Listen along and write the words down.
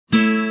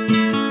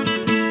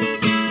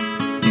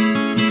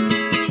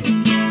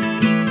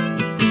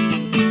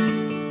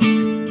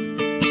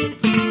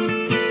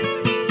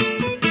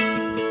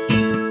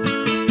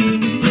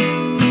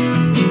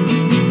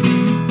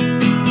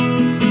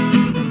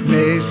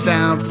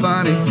sound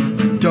funny,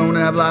 don't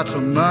have lots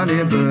of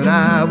money, but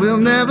I will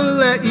never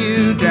let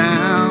you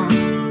down.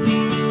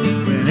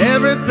 When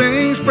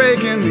everything's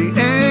breaking, the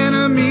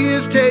enemy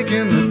is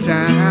taking the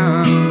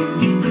town.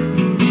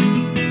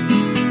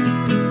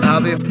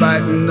 I'll be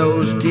fighting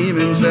those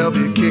demons, they'll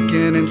be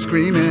kicking and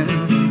screaming.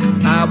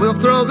 I will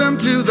throw them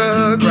to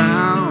the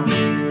ground.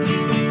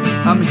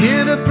 I'm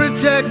here to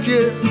protect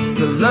you,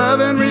 to love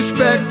and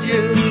respect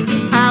you.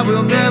 I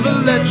will never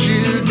let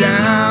you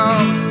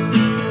down.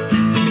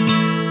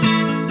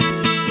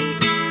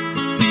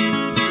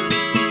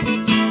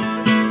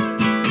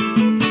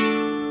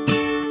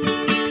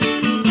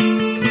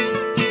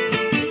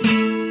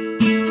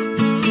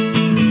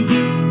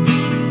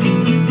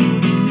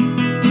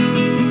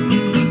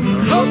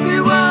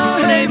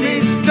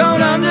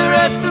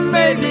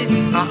 Underestimate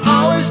me, I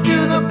always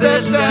do the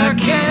best I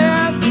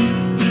can.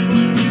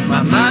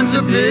 My mind's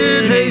a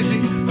bit hazy,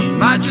 I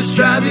might just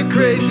drive you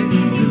crazy.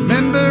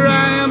 Remember,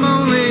 I am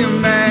only a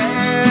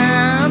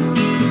man.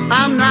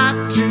 I'm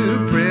not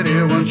too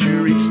pretty once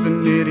you reach the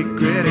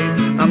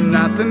nitty-gritty. I'm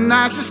not the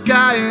nicest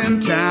guy in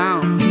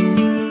town.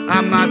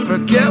 I might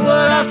forget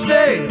what I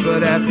say,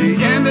 but at the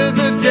end of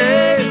the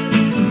day,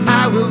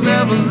 I will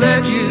never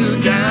let you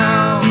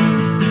down.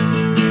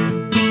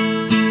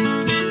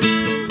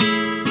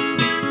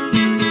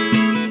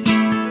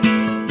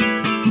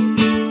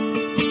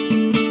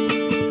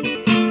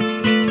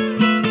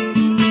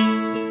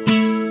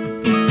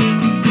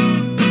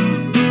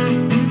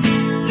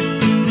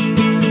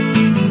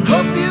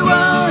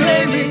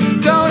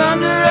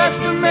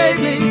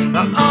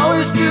 I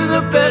always do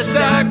the best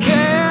I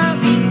can.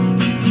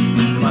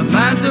 My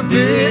mind's a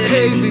bit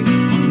hazy,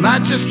 I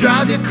might just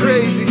drive you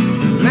crazy.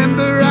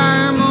 Remember,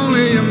 I am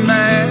only a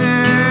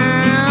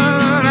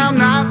man. I'm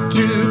not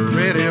too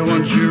pretty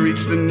once you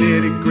reach the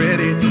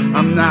nitty-gritty.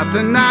 I'm not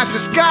the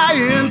nicest guy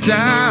in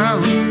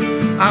town.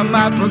 I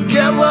might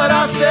forget what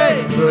I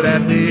say, but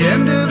at the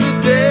end of the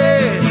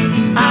day,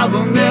 I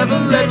will never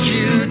let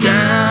you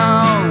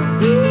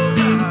down.